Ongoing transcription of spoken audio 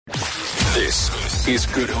This is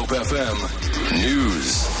Good Hope FM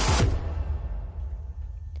News.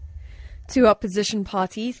 Two opposition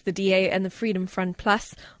parties, the DA and the Freedom Front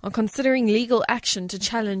Plus, are considering legal action to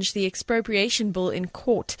challenge the Expropriation Bill in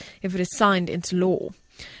court if it is signed into law.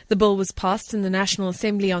 The bill was passed in the National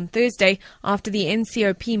Assembly on Thursday after the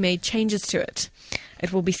NCOP made changes to it.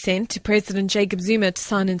 It will be sent to President Jacob Zuma to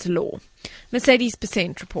sign into law. Mercedes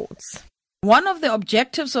Percent reports. One of the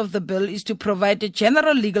objectives of the bill is to provide a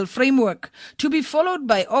general legal framework to be followed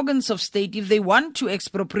by organs of state if they want to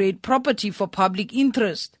expropriate property for public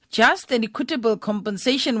interest. Just and equitable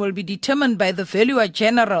compensation will be determined by the Valuer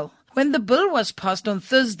General. When the bill was passed on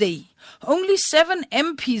Thursday, only 7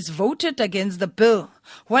 MPs voted against the bill,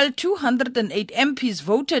 while 208 MPs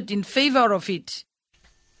voted in favor of it.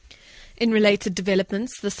 In related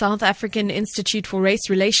developments, the South African Institute for Race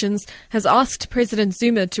Relations has asked President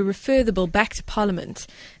Zuma to refer the bill back to Parliament,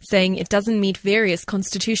 saying it doesn't meet various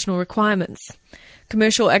constitutional requirements.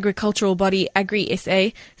 Commercial agricultural body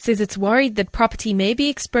Agri-SA says it's worried that property may be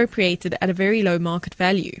expropriated at a very low market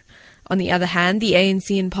value. On the other hand, the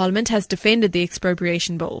ANC in Parliament has defended the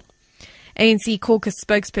expropriation bill. ANC caucus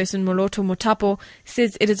spokesperson Moloto Motapo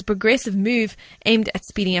says it is a progressive move aimed at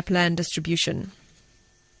speeding up land distribution.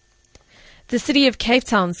 The City of Cape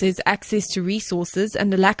Town says access to resources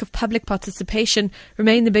and a lack of public participation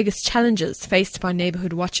remain the biggest challenges faced by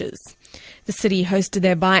neighbourhood watchers. The city hosted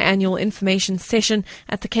their biannual information session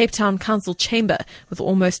at the Cape Town Council Chamber with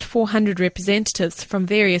almost 400 representatives from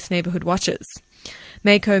various neighbourhood watchers.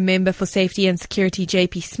 MACO member for Safety and Security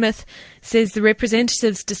JP Smith says the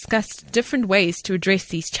representatives discussed different ways to address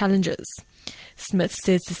these challenges. Smith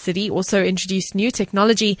says the city also introduced new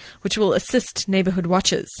technology which will assist neighbourhood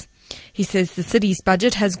watchers. He says the city's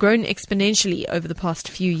budget has grown exponentially over the past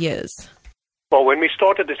few years. Well, when we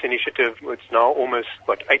started this initiative, it's now almost,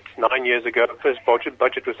 8-9 years ago. The first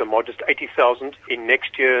budget was a modest 80,000. In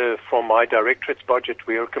next year, from my directorate's budget,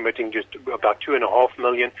 we are committing just about 2.5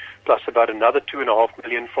 million, plus about another 2.5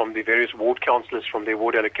 million from the various ward councillors from their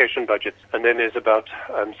ward allocation budgets. And then there's about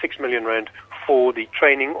 6 million rand for the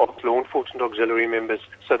training of law enforcement auxiliary members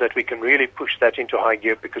so that we can really push that into high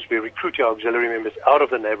gear because we recruit our auxiliary members out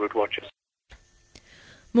of the neighbourhood watches.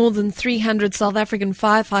 More than 300 South African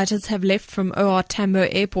firefighters have left from OR Tambo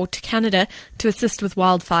Airport to Canada to assist with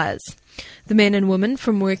wildfires. The men and women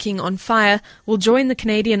from Working on Fire will join the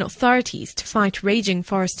Canadian authorities to fight raging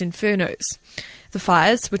forest infernos. The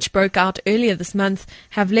fires, which broke out earlier this month,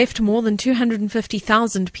 have left more than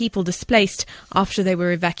 250,000 people displaced after they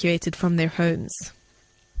were evacuated from their homes.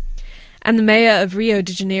 And the mayor of Rio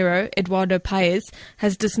de Janeiro, Eduardo Paes,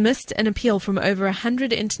 has dismissed an appeal from over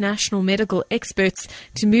 100 international medical experts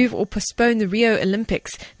to move or postpone the Rio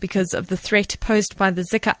Olympics because of the threat posed by the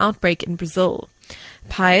Zika outbreak in Brazil.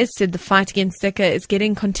 Paes said the fight against Zika is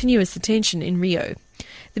getting continuous attention in Rio.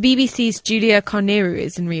 The BBC's Julia Carneiro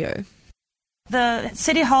is in Rio. The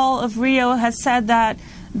City Hall of Rio has said that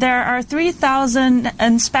there are 3,000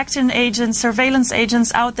 inspection agents, surveillance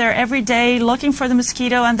agents out there every day looking for the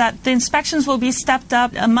mosquito, and that the inspections will be stepped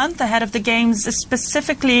up a month ahead of the games,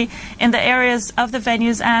 specifically in the areas of the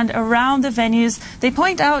venues and around the venues. They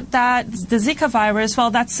point out that the Zika virus,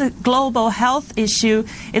 well, that's a global health issue.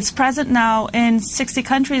 It's present now in 60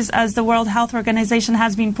 countries, as the World Health Organization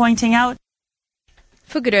has been pointing out.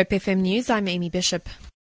 For Good Hope FM News, I'm Amy Bishop.